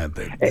 yeah. You know,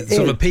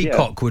 sort of a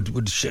peacock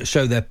would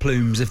show their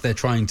plumes if they're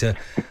trying to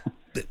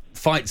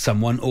fight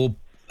someone or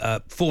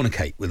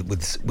fornicate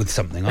with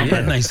something,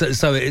 aren't they?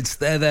 So it's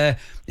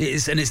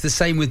it's the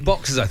same with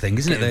boxers, I think,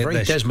 isn't it?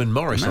 Very Desmond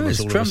Morris. No,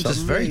 it's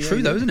very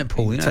true, though, isn't it,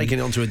 Paul? You know, taking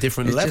it onto a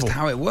different level. It's just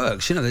how it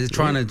works. You know, they're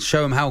trying to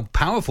show them how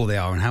powerful they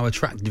are and how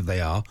attractive they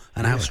are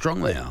and how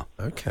strong they are.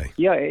 Okay.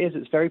 Yeah, it is.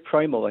 It's very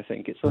primal. I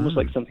think it's almost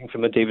like something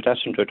from a David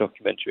Attenborough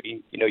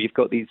documentary. You know, you've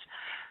got these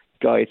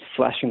guys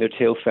flashing their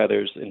tail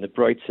feathers in the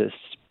brightest,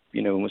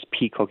 almost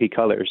peacocky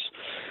colours,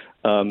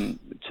 trying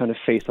to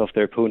face off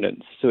their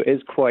opponents. So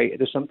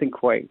there's something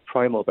quite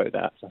primal about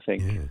that, I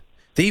think. Yeah.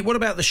 What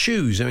about the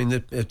shoes? I mean,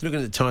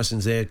 looking at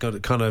Tyson's there, got a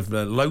kind of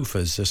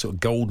loafers, sort of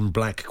golden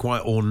black,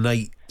 quite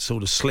ornate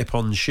sort of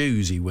slip-on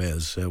shoes he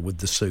wears with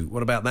the suit.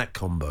 What about that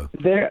combo?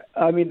 They're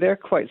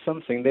quite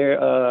something.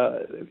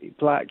 They're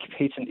black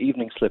patent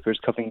evening slippers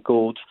covering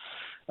gold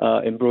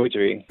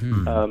embroidery,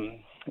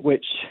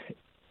 which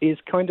is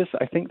kind of,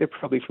 I think they're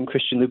probably from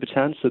Christian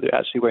Louboutin, so they're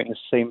actually wearing the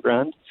same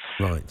brand.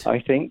 Right. I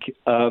think.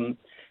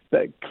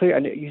 But clear,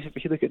 and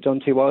if you look at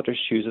Deontay Wilder's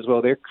shoes as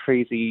well, they're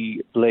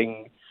crazy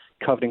bling,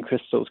 covered in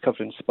crystals,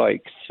 covered in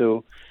spikes.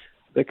 So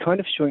they're kind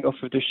of showing off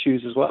with their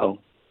shoes as well.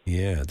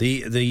 Yeah,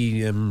 the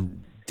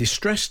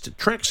distressed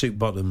tracksuit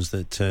bottoms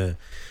that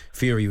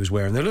Fury was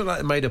wearing, they look like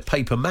they're made of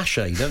paper mache,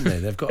 don't they?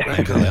 They've got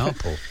that kind of...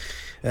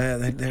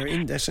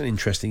 That's an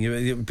interesting...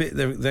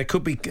 There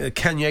could be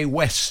Kanye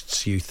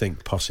Wests, you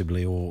think,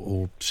 possibly,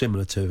 or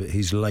similar to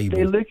his label.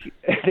 I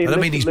don't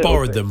mean he's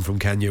borrowed them from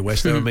Kanye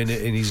West, I mean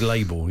in his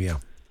label, yeah.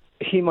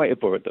 He might have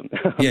borrowed them.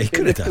 Yeah, he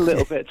could have done.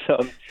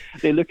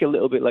 They look a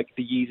little bit like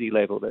the Yeezy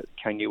label that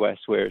Kanye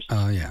West wears.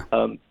 Oh, yeah.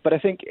 But I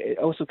think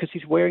also because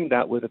he's wearing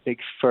that with a big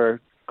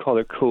fur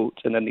collar coat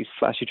and then these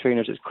flashy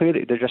trainers, it's clear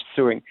that they're just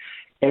throwing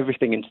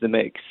everything into the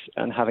mix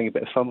and having a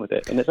bit of fun with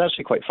it. And it's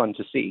actually quite fun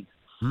to see.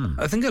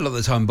 I think a lot of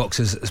the time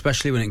boxers,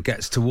 especially when it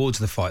gets towards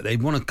the fight, they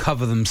want to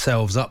cover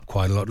themselves up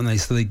quite a lot, don't they?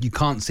 So you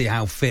can't see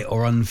how fit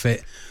or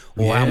unfit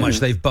or how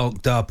much they've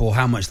bulked up or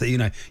how much that, you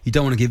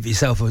don't want to give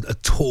yourself a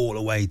tool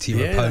away to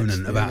your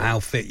opponent about how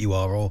fit you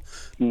are, or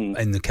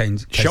in the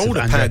case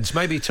shoulder of pads.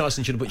 Maybe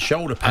Tyson should have put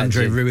shoulder pads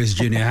Andre in. Ruiz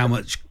Jr., how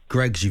much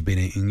Greggs you've been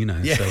eating,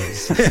 Yeah. So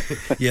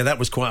it's... Yeah, that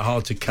was quite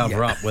hard to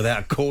cover up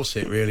without a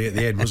corset, really, at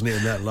the end, wasn't it,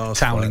 in that last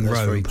toweling fight? That's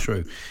robe. very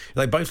true.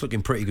 They both look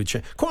in pretty good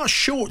shape. Quite a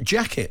short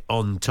jacket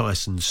on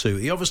Tyson's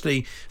suit.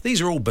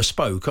 These are all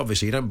bespoke,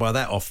 obviously. You don't buy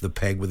that off the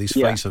peg with his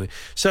face on it.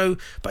 So,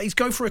 but he's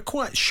going for a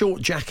quite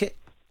short jacket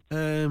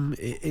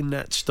in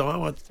that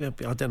style. I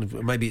don't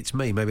know, maybe it's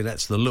me. Maybe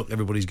that's the look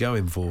everybody's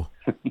going for.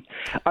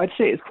 I'd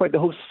say it's quite the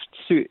whole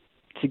suit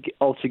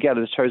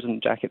altogether, the trousers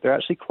and jacket, they're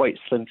actually quite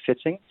slim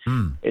fitting.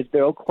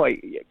 They're all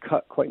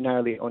cut quite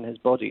narrowly on his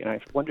body, and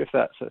I wonder if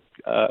that's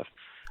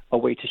a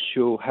way to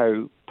show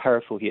how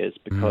powerful he is,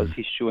 because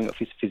he's showing off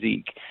his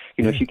physique.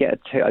 If you get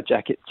a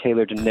jacket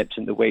tailored and nipped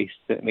in the waist,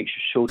 then it makes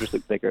your shoulders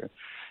look bigger,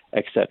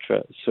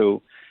 etc.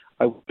 So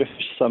I wonder if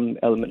there's some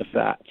element of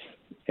that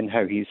in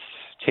how he's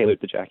tailored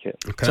the jacket.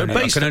 I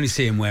can only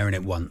see him wearing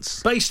it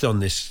once. Based on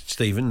this,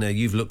 Stephen,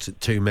 you've looked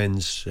at two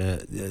men's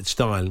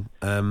style.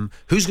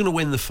 Who's going to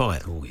win the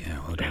fight? Oh, yeah,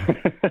 well done.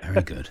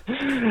 Very good.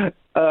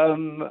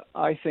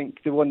 I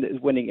think the one that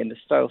is winning in the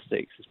style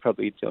stakes is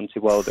probably Deontay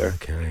Wilder.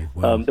 Okay,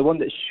 well. The one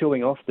that's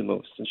showing off the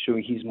most and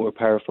showing he's more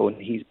powerful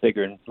and he's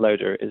bigger and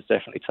louder is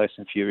definitely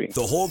Tyson Fury.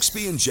 The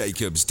Hawksbee and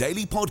Jacobs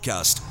Daily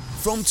Podcast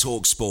from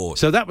TalkSport.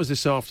 So that was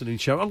this afternoon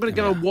show. I'm going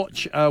to go and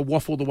watch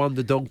Waffle the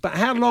Wonder Dog. But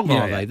how long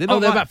are they? They're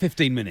about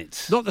 15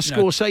 minutes. Not the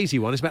Scorsese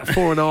one. It's about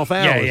 4.5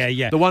 hours.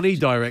 Yeah. The one he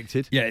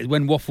directed. Yeah,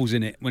 when Waffle's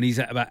in it, when he's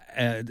at about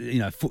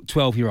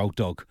 12-year-old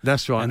dog.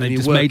 That's right. And they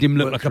just made him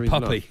look like a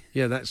puppy.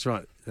 Yeah, that's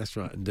right. That's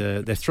right. And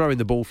they're throwing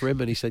the ball for him,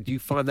 and he said, "You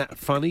find that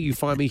funny? You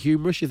find me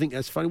humorous? You think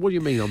that's funny? What do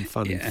you mean I'm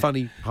funny? Yeah.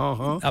 Funny? Ha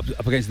ha."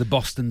 Up against the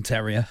Boston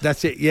Terrier.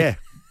 That's it. Yeah.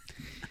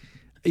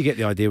 You get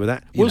the idea with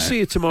that. We'll see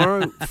you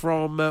tomorrow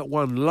from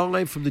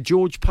live from the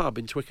George Pub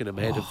in Twickenham,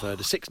 ahead of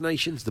the Six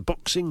Nations, the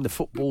boxing, the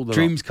football.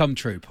 Dreams come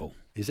true, Paul.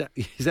 Is that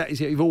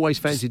you've always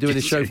fancied doing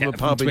this show from a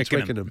pub in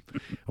Twickenham?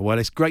 Well,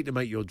 it's great to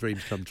make your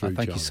dreams come true,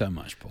 Thank Charlie. you so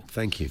much, Paul.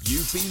 Thank you.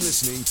 You've been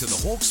listening to the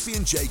Hawksbee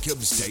and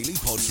Jacobs Daily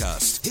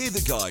Podcast. Hear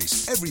the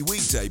guys every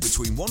weekday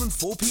between 1 and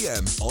 4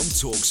 p.m. on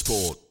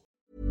TalkSport.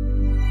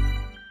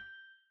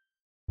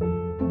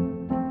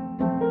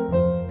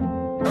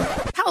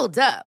 Hold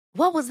up.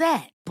 What was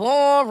that?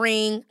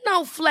 Boring.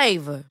 No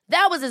flavor.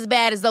 That was as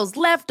bad as those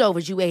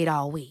leftovers you ate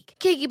all week.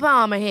 Keke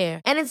Palmer here.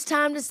 And it's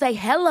time to say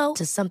hello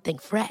to something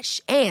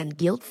fresh and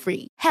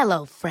guilt-free.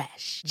 Hello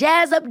Fresh.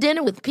 Jazz up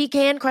dinner with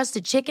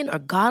pecan-crusted chicken or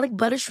garlic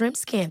butter shrimp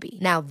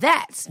scampi. Now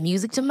that's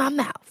music to my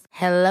mouth.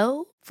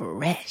 Hello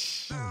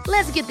Fresh.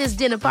 Let's get this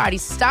dinner party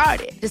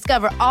started.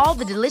 Discover all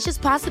the delicious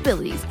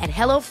possibilities at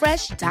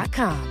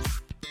HelloFresh.com.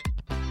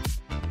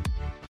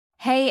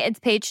 Hey, it's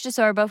Paige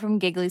DeSorbo from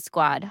Giggly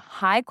Squad.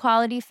 High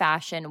quality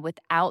fashion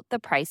without the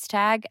price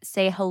tag.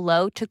 Say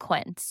hello to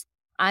Quince.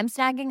 I'm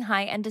snagging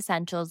high-end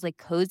essentials like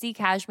cozy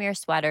cashmere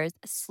sweaters,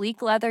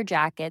 sleek leather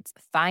jackets,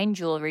 fine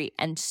jewelry,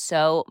 and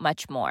so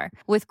much more.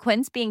 With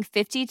Quince being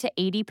 50 to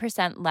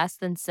 80% less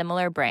than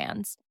similar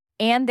brands.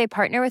 And they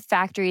partner with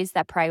factories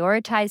that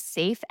prioritize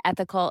safe,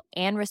 ethical,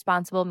 and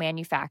responsible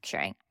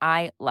manufacturing.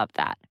 I love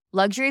that.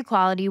 Luxury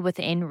quality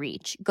within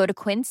reach. Go to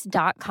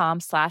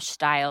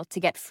quince.com/style to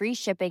get free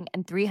shipping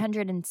and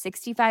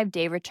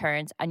 365-day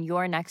returns on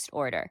your next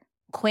order.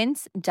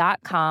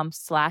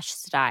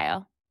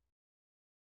 Quince.com/style.